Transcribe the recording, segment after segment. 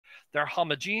They're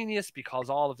homogeneous because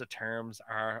all of the terms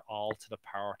are all to the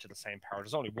power to the same power.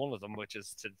 There's only one of them, which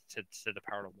is to the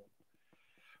power of 1.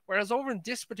 Whereas over in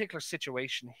this particular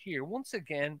situation here, once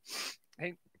again,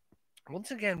 okay,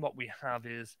 what we have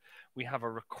is we have a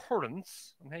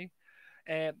recurrence. Okay,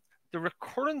 the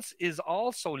recurrence is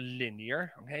also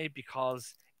linear. Okay,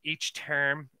 because each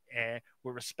term,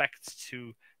 with respect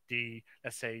to the,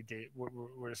 let's say, with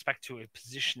respect to a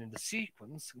position in the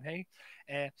sequence, okay,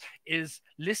 is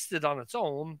listed on its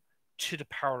own to the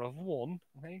power of 1.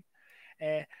 Okay,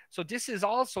 so this is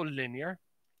also linear.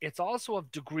 It's also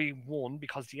of degree 1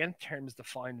 because the nth term is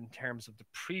defined in terms of the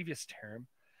previous term,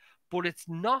 but it's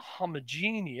not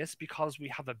homogeneous because we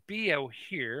have a b out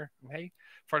here. Okay,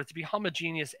 for it to be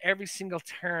homogeneous, every single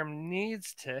term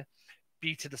needs to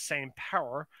b to the same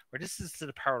power, where this is to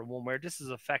the power of 1, where this is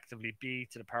effectively b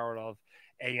to the power of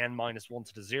an minus 1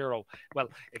 to the 0. Well,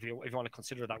 if you want to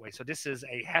consider it that way. So this is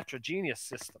a heterogeneous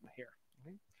system here.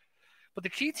 Okay? But the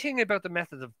key thing about the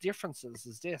method of differences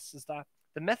is this, is that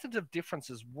the method of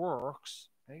differences works,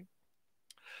 okay,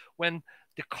 when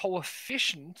the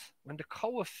coefficient,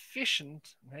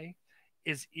 okay,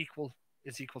 is equal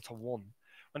to 1.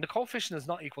 When the coefficient is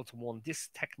not equal to 1, this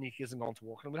technique isn't going to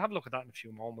work. And we'll have a look at that in a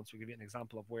few moments. We'll give you an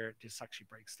example of where this actually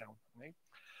breaks down. Okay?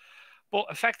 But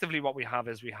effectively what we have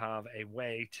is we have a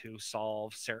way to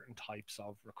solve certain types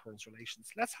of recurrence relations.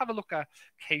 Let's have a look at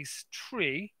case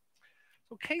 3.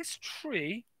 So case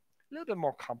 3, a little bit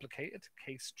more complicated.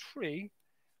 Case 3,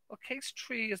 well, case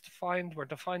 3 is defined, we're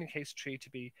defining case 3 to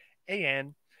be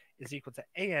an is equal to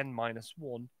an minus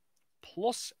 1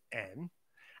 plus n,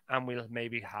 and we'll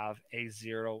maybe have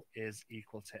a0 is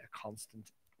equal to a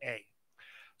constant a.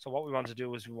 So what we want to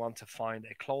do is we want to find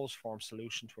a closed form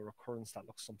solution to a recurrence that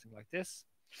looks something like this.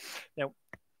 Now,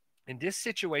 in this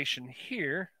situation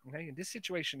here, okay,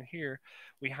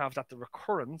 we have that the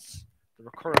recurrence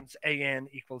an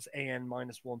equals an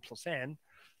minus 1 plus n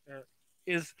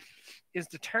is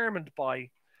determined by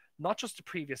not just the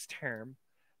previous term,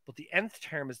 but the nth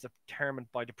term is determined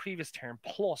by the previous term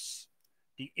plus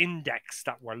the index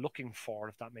that we're looking for,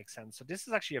 if that makes sense. So this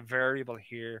is actually a variable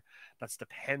here that's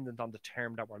dependent on the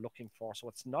term that we're looking for. So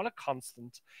it's not a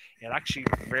constant. It actually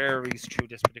varies through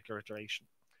this particular iteration.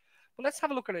 But let's have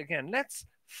a look at it again. Let's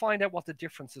find out what the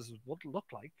differences would look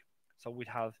like. So we'd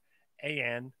have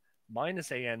an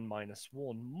minus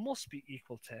 1 must be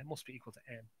equal to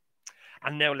n.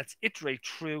 And now let's iterate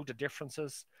through the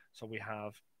differences. So we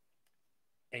have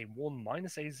a1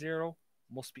 minus a0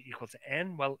 must be equal to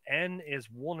n. Well, n is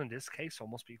 1 in this case, so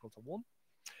it must be equal to 1.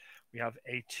 We have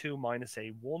a2 minus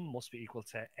a1 must be equal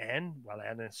to n. Well,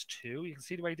 n is 2. You can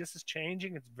see the way this is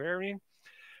changing. It's varying.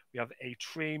 We have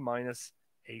a3 minus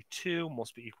a2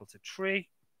 must be equal to 3.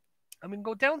 And we can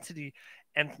go down to the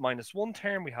nth minus 1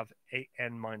 term. We have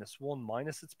an minus 1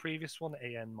 minus its previous one,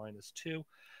 an minus 2,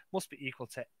 must be equal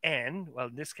to n. Well,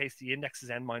 in this case, the index is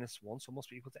n minus 1, so it must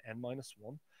be equal to n minus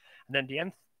 1. And then the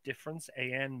nth difference,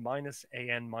 an minus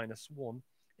 1,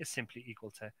 is simply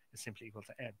equal to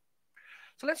n.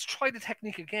 So let's try the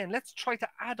technique again. Let's try to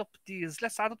add up these.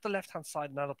 Let's add up the left-hand side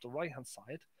and add up the right-hand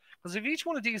side. Because if each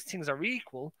one of these things are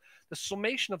equal, the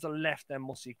summation of the left then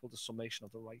must equal the summation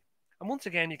of the right. And once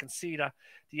again, you can see that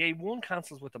the a1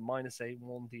 cancels with the minus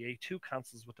a1, the a2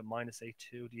 cancels with the minus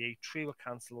a2, the a3 will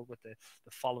cancel with the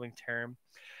following term.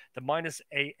 The minus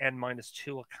an minus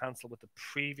 2 will cancel with the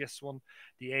previous one.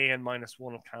 The an minus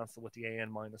 1 will cancel with the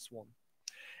an minus 1.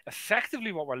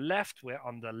 Effectively, what we're left with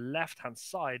on the left-hand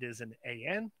side is an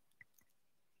an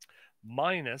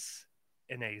minus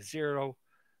an a0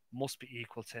 must be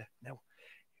equal to, now,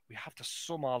 we have to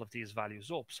sum all of these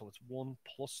values up. So it's 1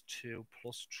 plus 2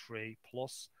 plus 3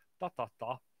 plus ...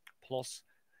 plus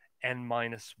n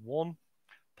minus 1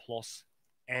 plus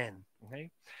n. Okay,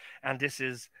 and this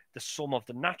is the sum of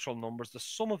the natural numbers, the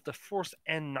sum of the first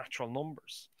n natural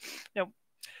numbers. Now,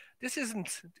 this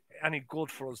isn't any good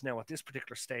for us now at this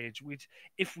particular stage.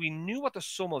 If we knew what the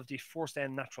sum of the first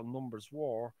n natural numbers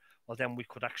were, well, then we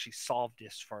could actually solve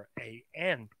this for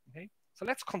an. Okay, so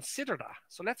let's consider that.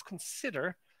 So let's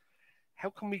consider, how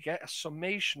can we get a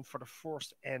summation for the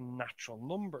first n natural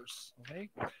numbers? Okay,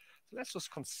 so let's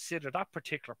just consider that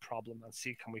particular problem and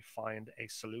see, can we find a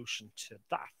solution to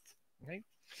that? Okay,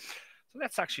 so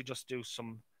let's actually just do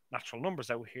some natural numbers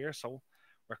out here. So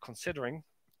we're considering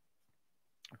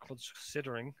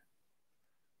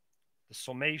the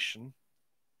summation,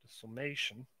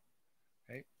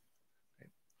 okay,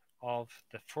 of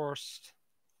the first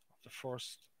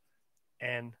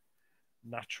n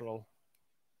natural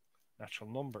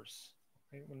numbers.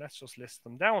 Okay, well, let's just list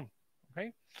them down.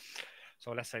 Okay,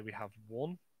 so let's say we have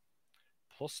 1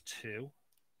 plus 2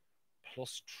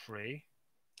 plus 3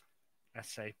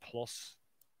 let's say, plus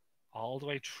all the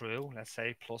way through, let's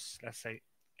say, plus, let's say,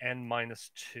 n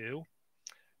minus 2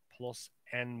 plus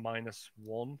n minus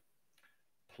 1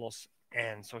 plus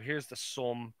n. So here's the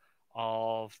sum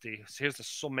of here's the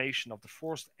summation of the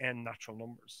first n natural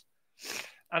numbers.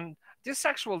 And this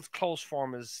actual closed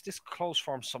form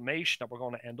summation that we're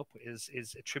going to end up with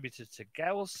is attributed to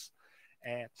Gauss.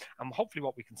 And hopefully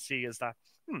what we can see is that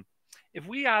if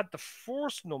we add the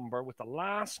first number with the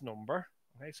last number,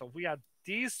 okay, so if we add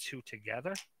these two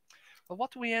together, well,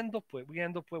 what do we end up with? We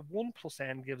end up with 1 plus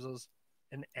n gives us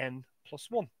an n plus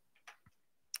 1.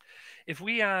 If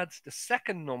we add the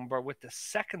second number with the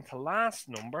second to last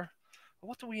number,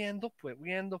 what do we end up with?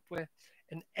 We end up with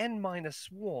an n minus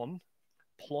 1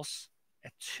 plus a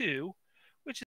 2